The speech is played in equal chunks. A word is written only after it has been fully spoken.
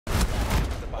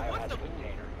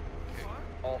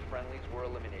All friendlies were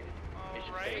eliminated. Mission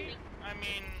Alright. failed. I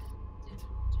mean, The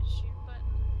shoot button.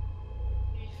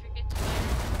 Did you forget to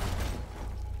fire?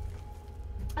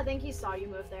 I think he saw you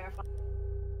move there.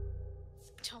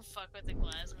 Don't fuck with the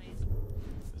glass mate.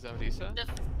 Is that what he said?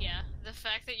 Yeah, the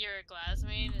fact that you're a glass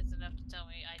mate is enough to tell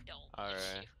me I don't wish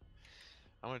Alright. you.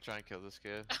 I'm gonna try and kill this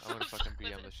kid. I'm gonna fucking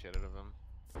BM the shit out of him.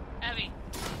 Abby,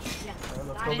 Yes.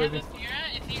 Let's I go, have baby. a mirror.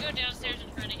 If you go downstairs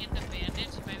and try to get the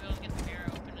bandage, you might be able to get the mirror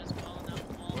open as well down the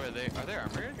wall. Where are they? Are they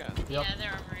armored again? Yep. Yeah,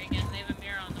 they're armory again. They have a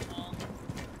mirror on the wall.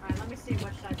 Alright, let me see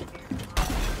which side the mirror is on.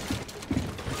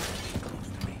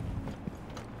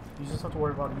 You just have to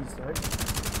worry about Easter eggs.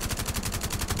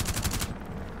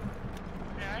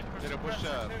 yeah, I'd Did it push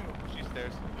these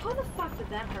stairs? How the fuck did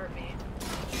that hurt me?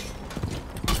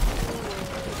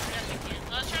 Yes, I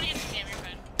can. I was trying to get the camera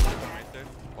phone. Right there.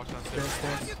 Watch Stairs,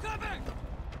 downstairs. stairs.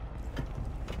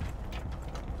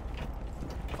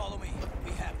 Follow me.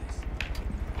 We have this.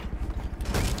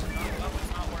 that was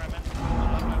not where I meant to go.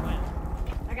 I went.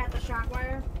 I got the shock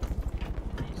wire.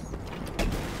 Nice.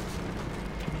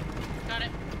 Got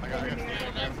it. I got it.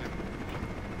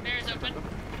 Mirror's open.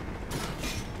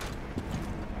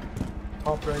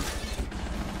 Top right.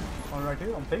 One right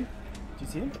here, on pink. Do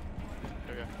you see him?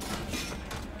 Okay.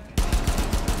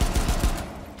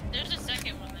 There's a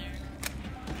second one there.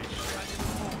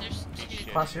 There's two. Shit.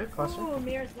 Clash here, clash here. Ooh,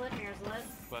 mirror's lit, mirror's lit.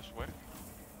 Flash where?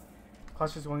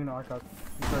 Clash is going in archive.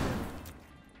 He's right here.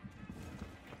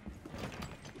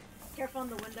 Careful on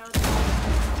the windows.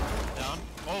 Down.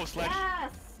 Oh, sledge.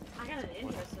 Yes! I got an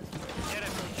injury system. Get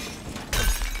it.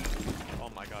 Oh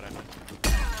my god, I missed.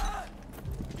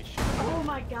 Oh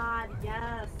my god,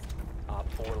 yes!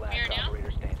 Op 4 last Mirror down?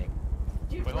 operator standing.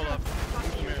 Dude, Wait, hold what up. a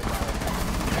fucking- Mirror down.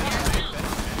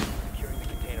 Securing the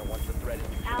container once the threat is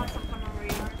Alex, I'm coming over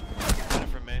your. Right in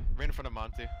front of main. Right in front of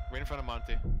Monty. Right in front of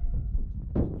Monty.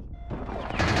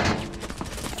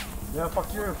 Yeah,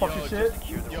 fuck you, fuck your shit.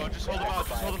 Yo, just hold him out.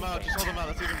 Just hold him out. Just hold him out.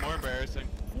 That's even more embarrassing.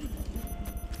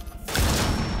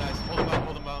 Nice. Hold him out.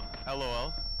 Hold him out.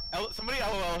 LOL. Somebody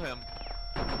LOL him.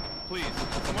 Please.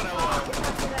 Someone LOL.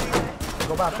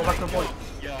 Go back to the point.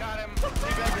 Yeah. Got him.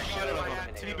 Teabag the shit out of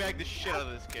him. Teabag the shit out of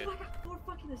this kid. Oh, I got 4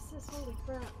 fucking assists, holy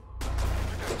crap.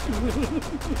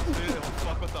 Dude, don't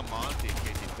fuck with the Monty,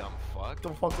 kid, you dumb fuck.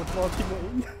 Don't fuck with Monty,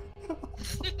 man.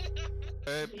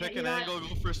 Hey, pick an angle, go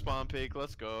for spawn peak.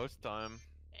 Let's go. It's time.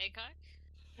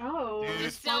 ACOG? Oh. Dude,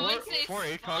 Did someone say four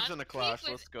ACOGs spawn in the clash. peek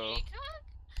Let's with go.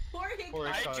 ACOG? Four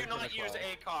I ACOGs do in not the use clash.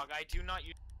 ACOG. I do not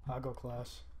use. I'll go clash.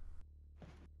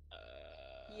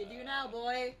 You do now,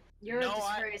 boy. You're No, a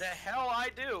disgrace. the hell I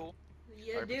do.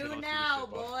 You Alright, but you do don't see now, the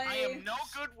shit, boss. boy. I am no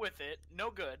good with it.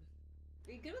 No good.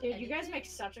 Are you good with Dude, you guys anything? make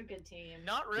such a good team.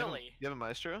 Not really. You have a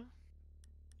maestro?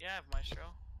 Yeah, I have Maestro.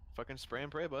 Fucking spray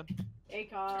and pray, bud. Fair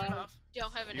ACOG. enough.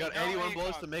 Don't have any. You got No 81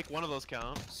 bullets ACOG. to make one of those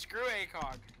count. Screw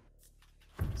ACOG.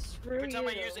 Screw Every time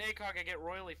I you. use ACOG, I get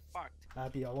royally fucked.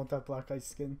 Abby, I want that black ice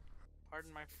skin.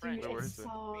 Pardon my French. Dude, Where it's is it?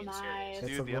 so Being nice. serious. It's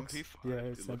Dude, a the looks, MP5, yeah, dude,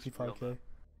 it's looks MP5K. real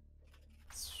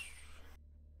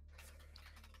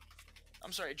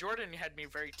I'm sorry, Jordan had me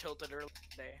very tilted earlier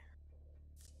today.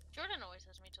 Jordan always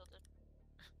has me tilted.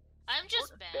 I'm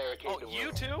just bad. Barricade Oh, the you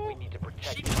room. too? We need to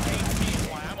protect She the just hates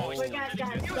me while I'm always Wait, guys,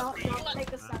 tilted. guys, don't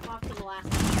take the stuff off to the last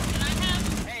one. Can I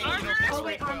have Hey, armor? you know, Oh,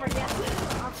 wait, armor, yes.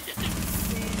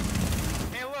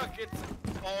 Hey, look, it's.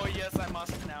 Oh, yes, I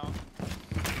must now.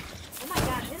 Oh my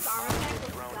god, his armor pack was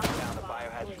Drone double down the spot.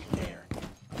 biohazard Holy shit. container.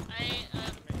 I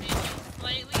made you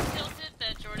slightly tilted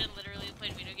that Jordan literally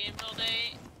played video games all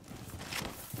day,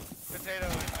 Potato,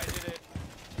 I did it.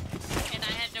 and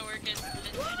I had to work as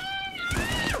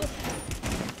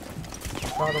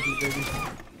Proud of you, baby.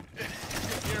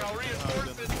 Here, I'll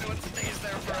reinforce it so it stays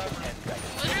there forever.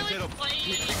 literally Potato, playing.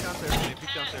 peek downstairs, Manny,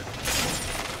 peek downstairs.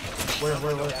 Where?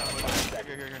 Here.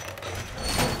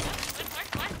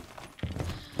 What?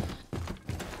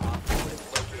 Op 4 is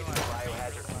located in the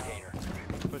biohazard container.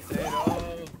 Potato.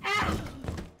 Ah!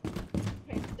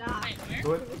 Okay, stop. Wait, where?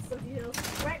 Do it. It's so heal.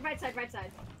 Right side, right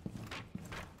side.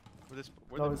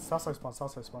 Where No, the... it's southside spawn,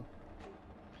 southside spawn.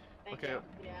 Thank Okay. you.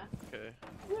 Yeah. Okay,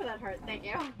 Ooh, that hurt. Thank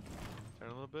you. turn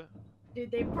a little bit. Dude,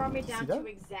 they brought me See down that? to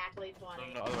exactly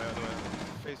 20. No, other way.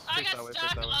 Face I that got way, face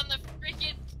stuck that way. on the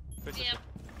freaking Face this damn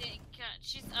way. thing. God,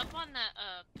 she's up on that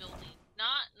building.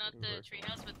 Not the Where?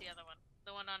 treehouse, but the other one.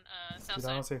 The one on south Dude, I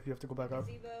side. don't say if you have to go back up.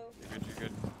 Gazebo. You're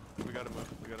good. We gotta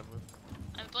move.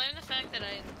 I'm blaming the fact that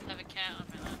I have a cat on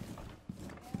my lap.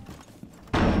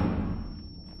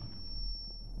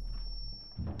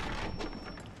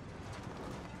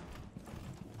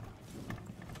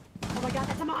 Oh my god,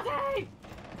 that's a Monty! Run.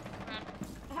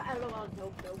 LOL,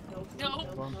 nope. Nope.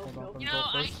 Hold on. You know,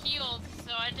 I healed,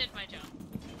 so I did my job.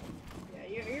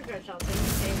 you're good, Chelsea. You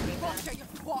saved me,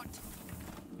 man.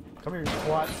 Come here, you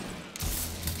squat.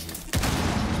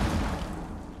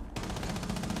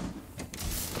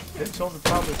 Get shoulder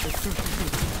probably. There's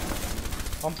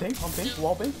two. On ping,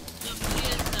 wall ping.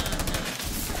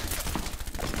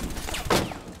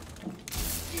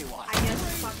 I guess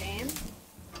fuck aim.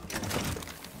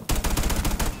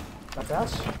 That's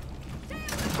Ash.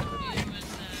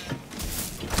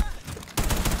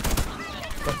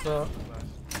 That's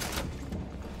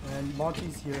and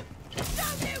Monty's here.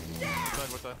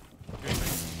 What's that? Green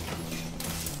thing.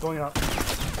 He's going up.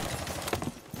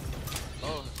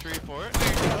 Oh, 3 4.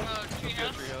 Oh, Good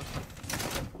treehouse. treehouse.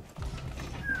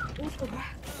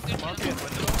 Monty in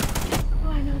window. Oh,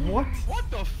 I know. What? What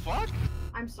the fuck?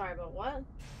 I'm sorry, but what?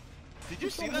 Did you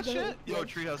see that shit? Yo,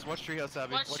 treehouse. Watch treehouse,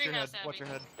 Abby. Watch Watch your head. treehouse, Watch your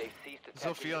Abby. head. They've ceased attempting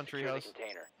Sophia on to secure the treehouse.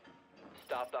 container.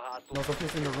 Stop the hostile. No,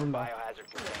 Sophia's in the room now. Biohazard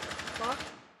container. Fuck?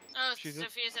 Oh, She's a-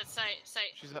 Sophia's at site.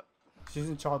 She's up. She's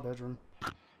in child bedroom.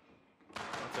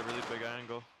 That's a really big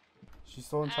angle. She's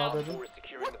still in child Ow. bedroom. We're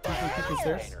securing the Kicking biohazard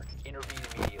stairs. container. Intervene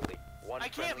immediately. One I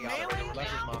can't friendly melee operator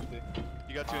That's remaining. his Monty.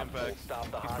 You got 2 Op four, impacts.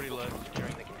 Stop the He's pretty hostile low. from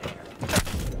securing the container.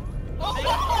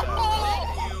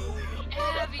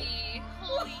 Abby,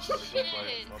 holy shit!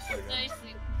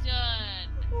 Nicely done.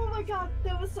 Oh my god,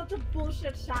 that was such a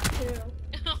bullshit shot too.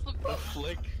 The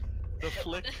flick. The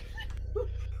flick.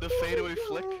 The fadeaway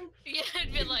flick. Yeah,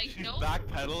 I'd be like, She's nope.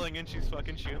 backpedaling and she's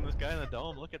fucking shooting this guy in the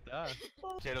dome. Look at that.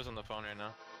 Potato's on the phone right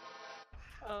now.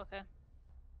 Oh, okay.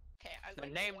 Okay, I was They're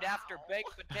like, named wow. after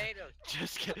baked potatoes.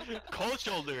 Just kidding. Cold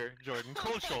shoulder, Jordan.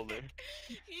 Cold shoulder.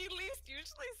 He at least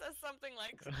usually says something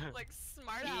like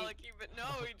smart alecky, but no,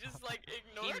 he just like He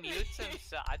ignored me. mutes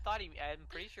himself. I'm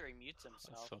pretty sure he mutes That's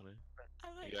himself. funny.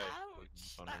 I'm like, Yeah, ouch,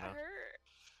 it's funny, that huh? hurt.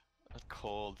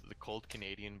 The cold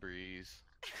Canadian breeze.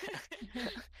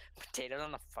 Potatoes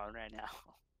on the phone right now.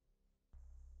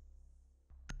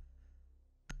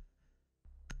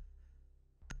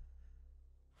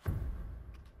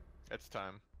 It's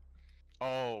time.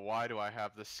 Oh, why do I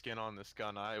have the skin on this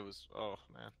gun? Oh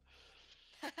man.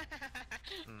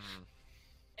 Hmm.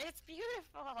 It's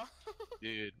beautiful.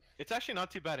 Dude, it's actually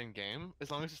not too bad in game, as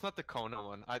long as it's not the Kona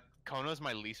one. Kona is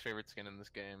my least favorite skin in this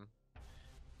game.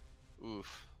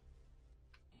 Oof.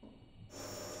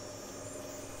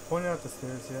 Pointing out the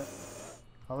stairs yet.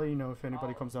 I'll let you know if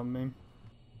anybody comes on main.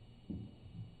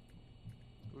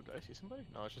 Ooh, did I see somebody?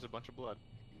 No, it's just a bunch of blood.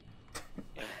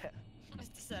 It's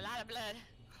just a lot of blood.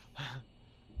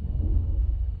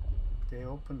 They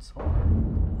open somewhere.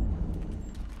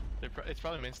 It's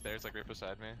probably main stairs, like right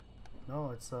beside me. No,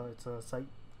 it's a site.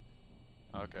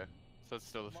 Okay, so it's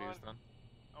still the fuse then.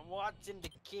 I'm watching the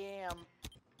cam.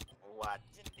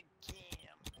 Watching the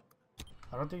cam.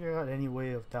 I don't think I got any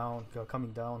way of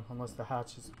coming down unless the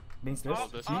hatch is main stairs. Oh,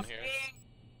 this one here.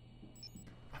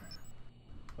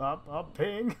 Up,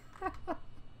 ping.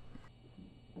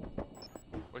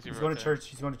 What's your He's going to rotate? church.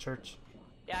 He's going to church.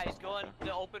 Yeah, he's going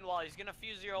to open wall. He's gonna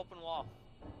fuse your open wall.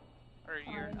 Or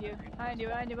your. Behind you.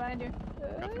 Got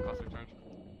the cluster charge.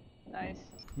 Nice.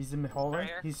 He's in the hallway. Right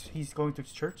here? He's going to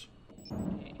church.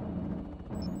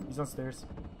 He's on stairs.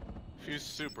 Fuse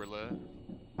super lit.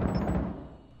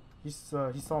 He's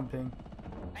still on ping.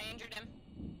 I injured him.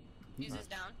 Fuse is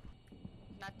down.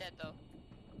 Not dead though.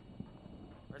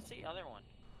 Where's the other one?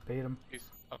 Bait him. He's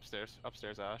upstairs.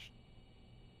 Upstairs, Ash.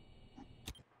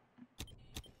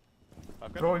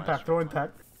 I've got Throw my impact. Throw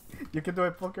impact. You can do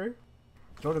it, Booker.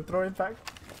 Jordan, throw impact.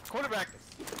 Quarterback.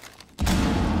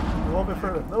 A little bit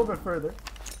further. A little bit further.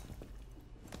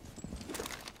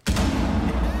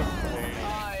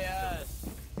 Oh yes.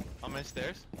 On main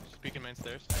stairs. Speaking main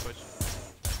stairs. Switch.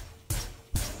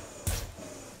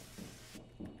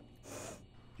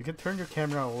 You can turn your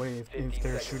camera away if 15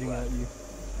 they're seconds shooting left. at you.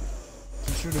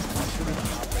 Keep shooting. Keep shooting.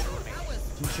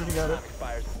 Keep shooting at it.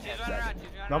 Expires in 10 She's running around. seconds.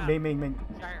 She's running No, around. main.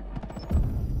 Got her.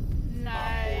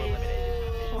 Nice.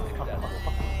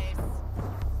 Successful. Nice.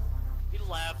 He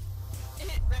left.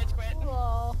 Reg quit.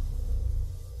 Lol.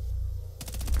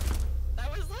 That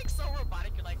was like so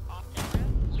robotic. You're like off camera,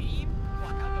 leave,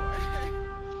 walk out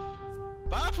door.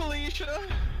 Bye, Felicia.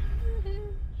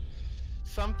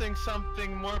 Something,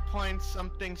 more points,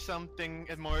 something,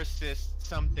 and more assists,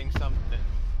 something.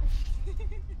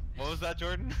 What was that,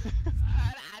 Jordan?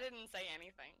 I didn't say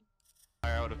anything.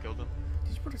 I would have killed him.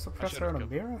 Did you put a suppressor on a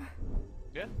killed mirror?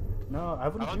 Yeah. No, I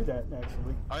wouldn't do that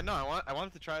actually. I know. I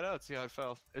wanted to try it out, see how it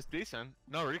felt. It's decent.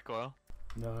 No recoil.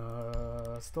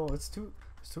 No, still it's too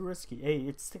risky. Hey,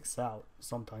 it sticks out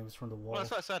sometimes from the wall. Well,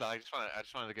 that's what I said. I just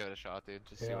wanted to give it a shot, dude.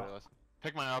 Just see what it was.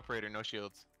 Pick my operator. No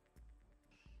shields.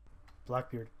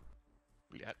 Blackbeard.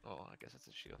 Yeah. Oh, I guess it's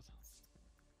a shield.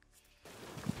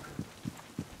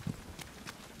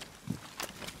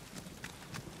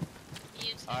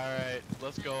 Alright,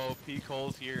 let's go. P.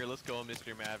 Cole's here. Let's go,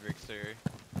 Mr. Maverick, sir.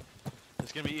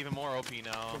 It's gonna be even more OP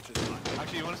now.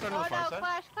 Actually, you wanna start on the far side?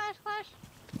 Clash. Oh, there's a Clash.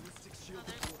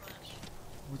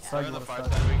 Which Start side on you the wanna far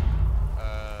start?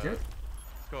 side. Here?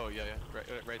 Let's go, yeah.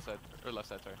 Right side. Or left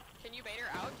side, sorry. Can you bait her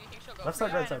out? Do you think she'll go Left for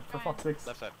side, you? right side, for fuck's sakes.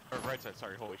 Left side. Or right side,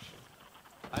 sorry. Holy shit.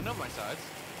 I know my sides.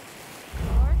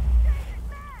 Or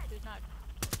did not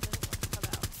doesn't come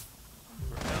out.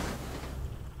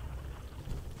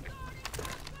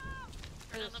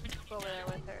 Or just go over there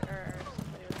with her or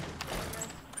somebody with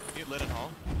her. You lit in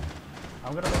hall.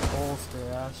 I'm gonna make holes to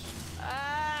Ash.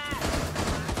 Ah!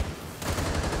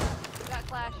 We got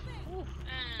Clash. Ooh.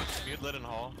 You lit in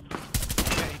hall.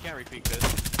 He can't repeat this.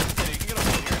 Yeah, you can get a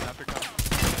hole here and after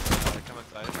come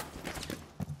inside.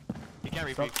 He can't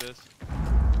repeat this.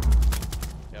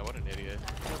 Yeah, what an idiot.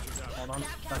 Hold on.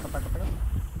 Back up.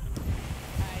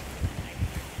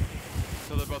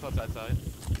 So they're both outside side.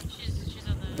 She's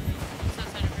on the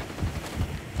outside of her.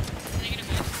 Negative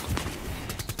boost.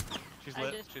 She's I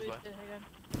lit. just She's lit. boosted her gun.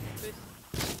 Boost.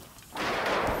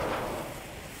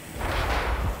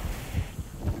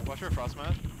 Watch her frost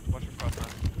mat.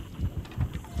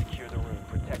 Secure the room.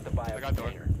 Protect the bio I got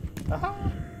door. container.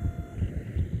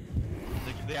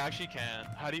 They actually can't.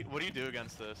 What do you do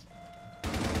against this?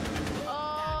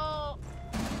 Oh!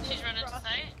 She's running to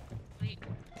sight. Wait.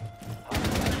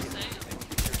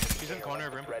 She's in the corner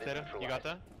of room. Threat is Potato. You got neutralized.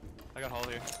 that? I got hall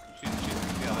here. She's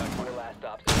yeah, that Four corner. last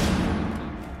stops.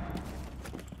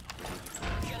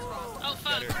 Oh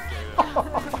fuck!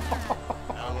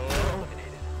 Hello.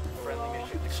 Eliminated. Friendly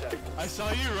mission successful. I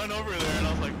saw you run over there and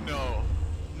I was like, no.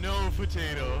 No,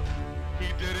 Potato. He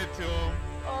did it to him.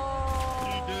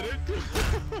 He did it to him.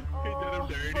 He did him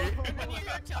dirty. When you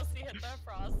heard Chelsea hit the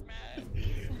frost mat.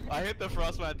 I hit the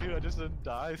frost mat too. I just didn't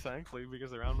die, thankfully, because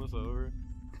the round was over.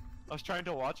 I was trying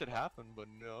to watch it happen, but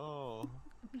no.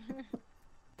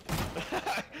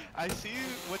 I see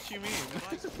what you mean.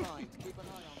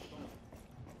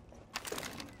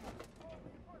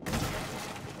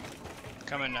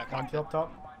 Coming now. Monkey up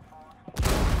top.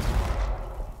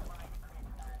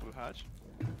 Blue hatch.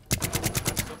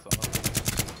 Still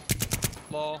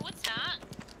solid. Lol. What's that?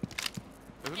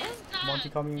 Isn't It it? is not. Monty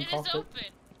coming in It is cockpit. open.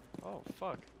 Oh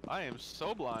fuck. I am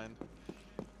so blind.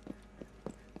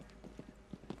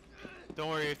 Don't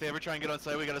worry, if they ever try and get on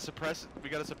site, we gotta suppress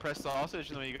sausage,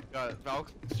 and then we got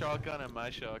Valk's shotgun and my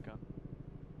shotgun.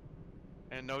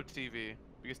 And no TV,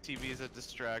 because TV is a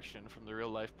distraction from the real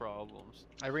life problems.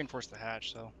 I reinforced the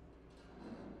hatch, so.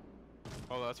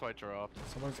 Oh, that's why it dropped.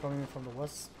 Someone's coming in from the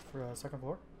west for second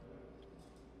floor.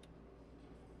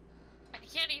 I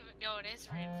can't even. No, it is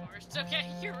reinforced. Okay,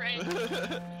 you're right.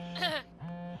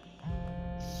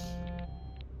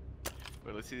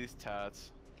 Wait, let's see these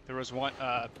tats. There was one,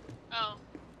 Oh,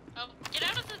 get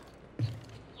out of the.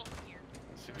 Oh, here.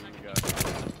 Let's see what we got.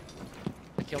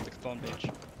 I killed the phone bitch.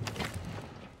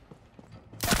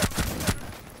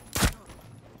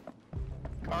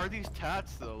 Are these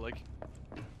tats though? Like,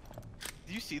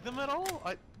 do you see them at all?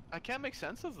 I can't make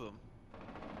sense of them.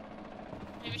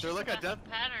 Maybe she's They're like a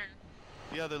pattern.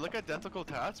 Yeah, they're like identical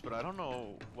tats, but I don't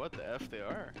know what the F they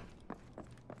are.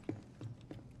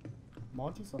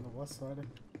 Monty's on the west side.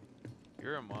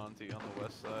 You're a Monty on the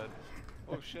west side.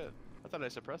 Oh shit. I thought I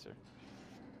suppressed her.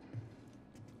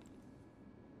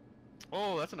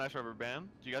 Oh, that's a nice rubber band.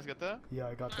 Did you guys get that? Yeah,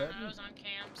 I got that. I was on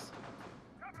cams.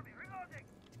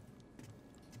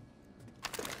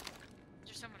 Is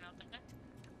there someone out there?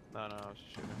 No, I was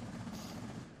just shooting.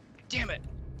 Damn it!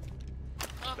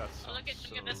 Oh, That look at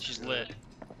sounds this. so She's one. lit.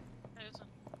 There's one.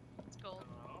 It's gold.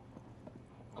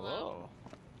 Hello.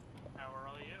 How are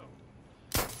all you?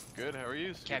 Good, how are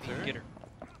you? Cappy, you sir? can get her.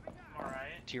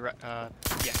 Alright. To your right,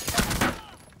 yeah.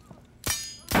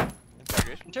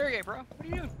 Interrogation? Interrogate, bro. What are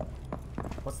you doing?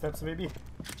 What steps, baby? Do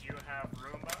you have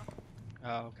Roomba?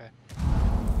 Oh, okay.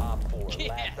 Op 4, Yes.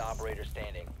 last operator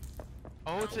standing.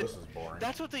 Oh, it's This is boring.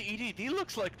 that's what the EDD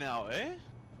looks like now, eh?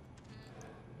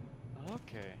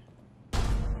 Okay.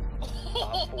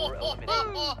 Op 4 eliminated.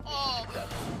 Mission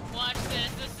successful. Watch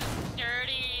this. This is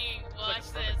dirty. Watch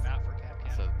It's this. like a perfect map for Cap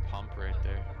It's Cam. a pump right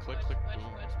there. Click, click, Watch,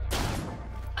 boom. watch.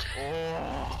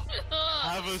 Oh!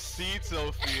 Have a seat,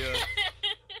 Sophia.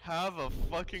 Have a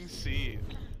fucking seat.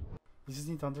 You just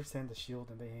need to understand the shield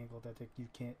and the angle that you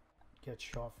can't get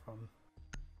shot from.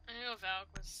 I know Valk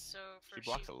was so for She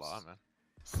blocks a lot, man.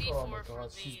 C4 Oh my for god,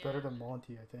 the, she's better than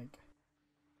Monty, I think.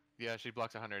 Yeah, she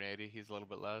blocks 180. He's a little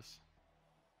bit less.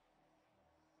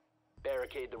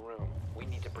 Barricade the room. We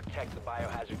need to protect the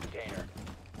biohazard container.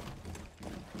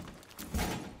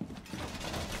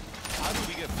 How do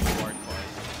we get barred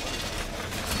twice?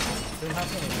 It's been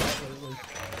happening a lot lately.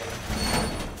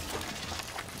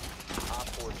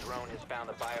 4 drone has found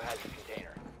the biohazard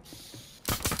container.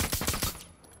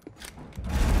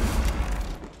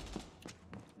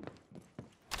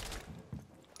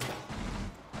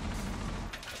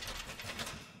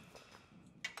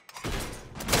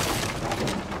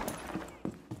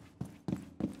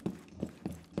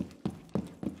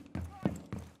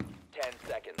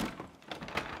 Seconds.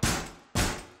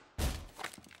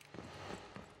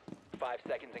 5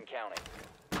 seconds and counting.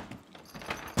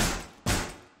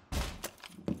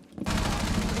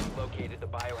 Located the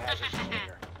biohazard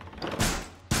container.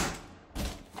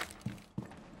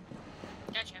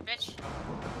 Gotcha, bitch.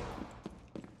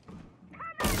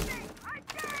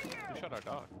 You shot our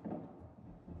dog.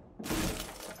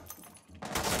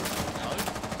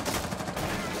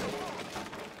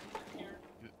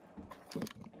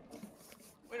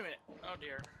 Wait a minute. Oh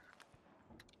dear.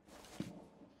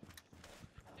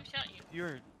 Who shot you?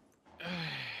 You're.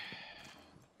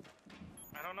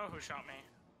 I don't know who shot me.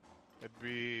 It'd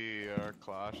be our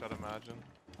Clash, I'd imagine.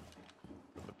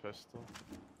 With the pistol.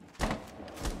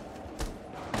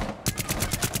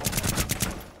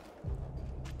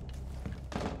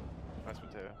 Nice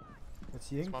potato.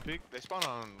 It's Ying. Spawn peek? They spawn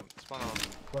on.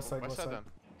 West side, West west side. then.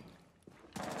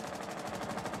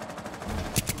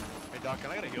 Hey Doc,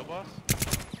 can I get a heal boss?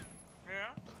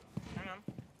 Yeah. Hang on.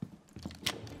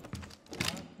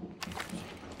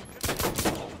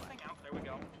 Hang out. There we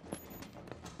go.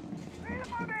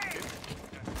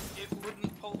 It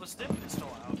wouldn't pull the stim pistol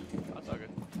out. That's all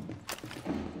good.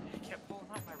 It kept pulling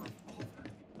out my revolver.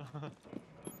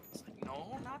 It's like,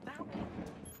 no, not that one.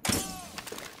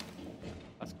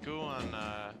 Let's go on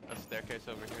a staircase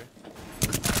over here.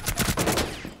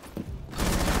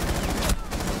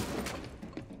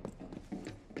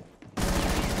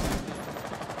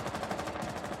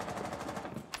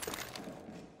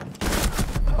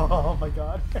 Oh my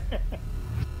god.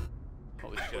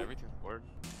 Holy shit, everything's bored.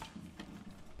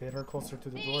 Get her closer to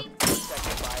the door.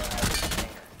 Second biohazard container.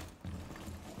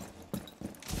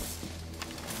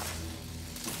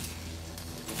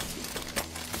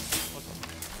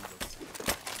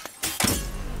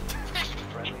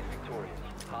 Friendly is victorious.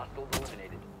 Hostiles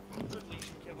eliminated.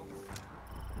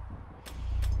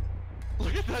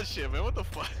 Look at that shit, man. What the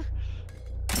fuck?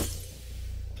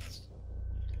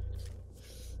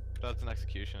 That's an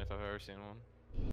execution if I've ever seen one.